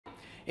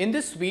In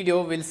this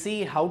video, we'll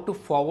see how to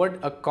forward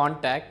a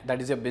contact,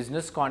 that is a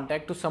business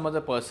contact, to some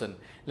other person.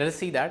 Let us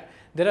see that.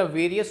 There are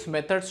various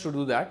methods to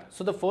do that.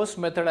 So the first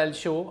method I'll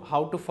show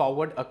how to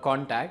forward a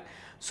contact.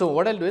 So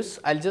what I'll do is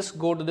I'll just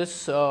go to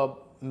this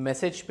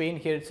message pane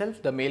here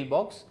itself, the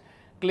mailbox,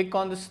 click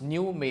on this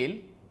new mail,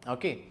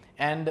 okay,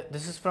 and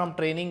this is from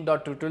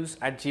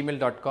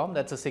training.tutorials@gmail.com.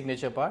 that's a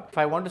signature part. If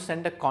I want to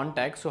send a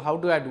contact, so how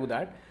do I do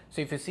that?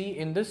 So if you see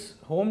in this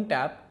home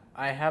tab,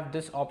 I have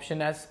this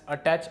option as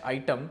attach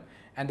item,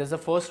 and there's the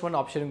first one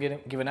option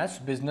given as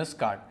business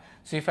card.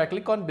 So if I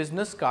click on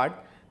business card,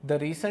 the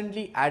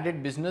recently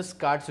added business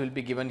cards will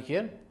be given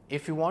here.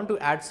 If you want to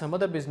add some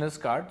other business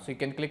card, so you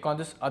can click on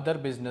this other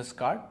business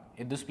card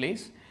in this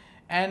place,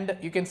 and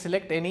you can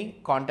select any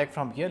contact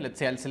from here. Let's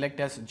say I'll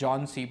select as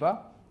John Seba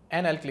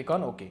and I'll click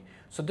on OK.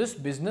 So this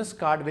business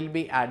card will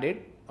be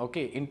added,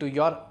 okay, into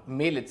your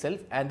mail itself,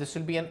 and this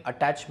will be an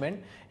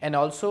attachment, and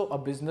also a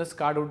business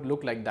card would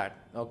look like that,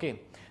 okay.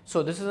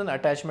 So this is an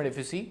attachment. If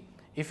you see,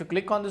 if you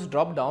click on this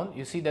drop down,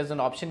 you see there's an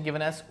option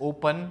given as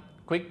open,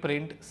 quick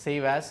print,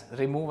 save as,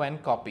 remove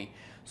and copy.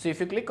 So if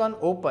you click on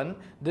open,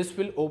 this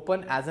will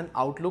open as an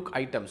Outlook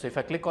item. So if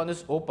I click on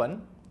this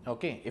open,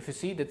 okay, if you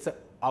see that's an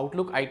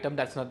Outlook item,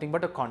 that's nothing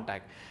but a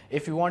contact.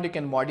 If you want, you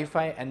can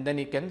modify and then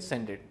you can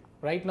send it.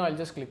 Right now I'll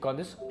just click on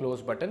this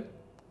close button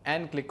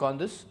and click on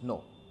this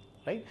no.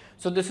 Right.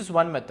 So this is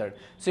one method.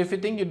 So if you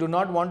think you do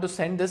not want to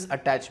send this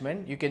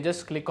attachment, you can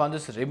just click on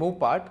this remove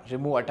part,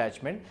 remove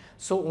attachment.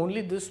 So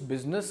only this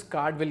business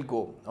card will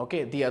go,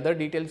 okay, the other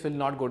details will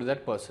not go to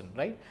that person,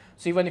 right?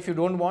 So even if you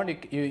don't want,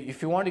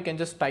 if you want, you can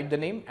just type the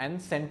name and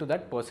send to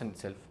that person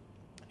itself.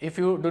 If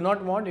you do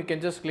not want, you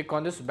can just click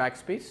on this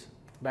backspace,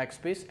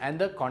 and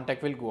the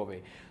contact will go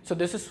away. So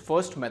this is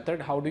first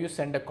method. How do you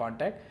send a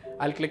contact?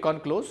 I'll click on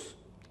close,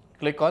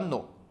 click on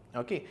no.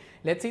 Okay,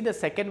 let's see the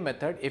second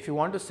method. If you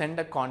want to send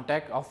a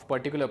contact of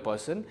particular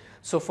person,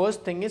 so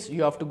first thing is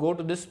you have to go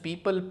to this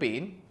people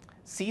pane,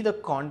 see the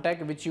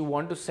contact which you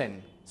want to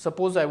send.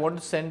 Suppose I want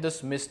to send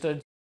this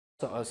Mr.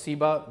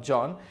 Seba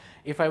John.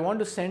 If I want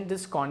to send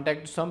this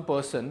contact to some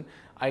person,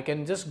 I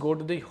can just go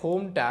to the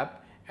home tab,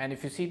 and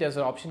if you see there's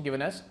an option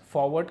given as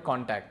forward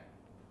contact.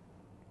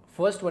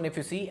 First one, if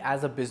you see,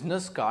 as a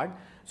business card.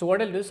 So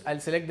what I'll do is I'll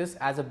select this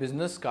as a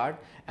business card,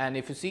 and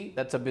if you see,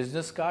 that's a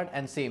business card,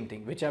 and same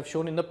thing which I've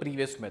shown in the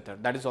previous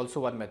method. That is also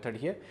one method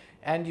here,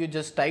 and you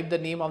just type the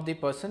name of the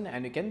person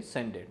and you can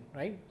send it,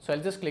 right? So I'll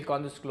just click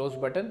on this close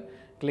button,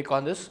 click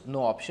on this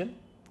no option.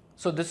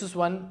 So this is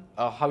one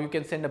how you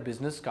can send a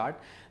business card.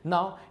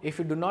 Now if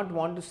you do not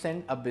want to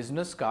send a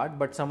business card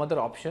but some other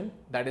option,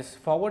 that is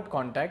forward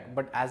contact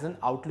but as an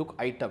Outlook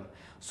item.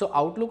 So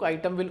Outlook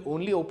item will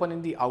only open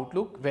in the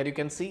Outlook, where you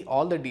can see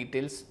all the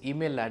details,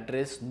 email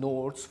address,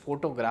 notes,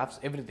 photographs,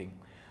 everything.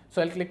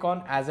 So I'll click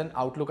on as an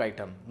Outlook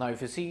item. Now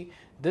if you see,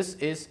 this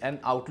is an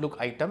Outlook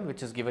item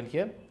which is given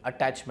here,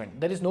 attachment.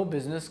 There is no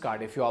business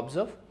card if you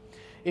observe.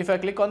 If I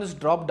click on this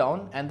drop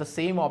down, and the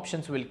same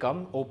options will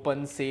come,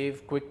 open,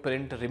 save, quick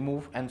print,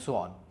 remove and so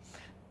on.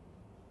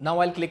 Now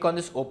I'll click on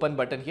this open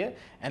button here,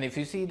 and if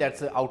you see, that's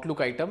the Outlook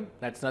item,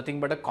 that's nothing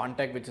but a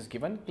contact which is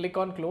given. Click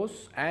on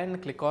close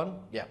and click on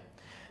yeah.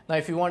 Now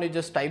if you want, you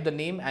just type the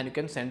name and you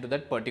can send to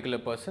that particular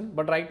person,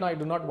 but right now I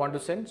do not want to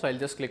send, so I'll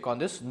just click on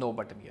this no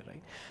button here,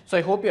 right? So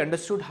I hope you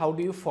understood how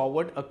do you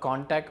forward a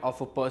contact of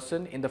a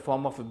person in the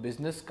form of a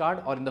business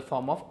card or in the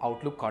form of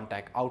Outlook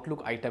contact,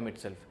 Outlook item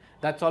itself.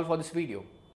 That's all for this video.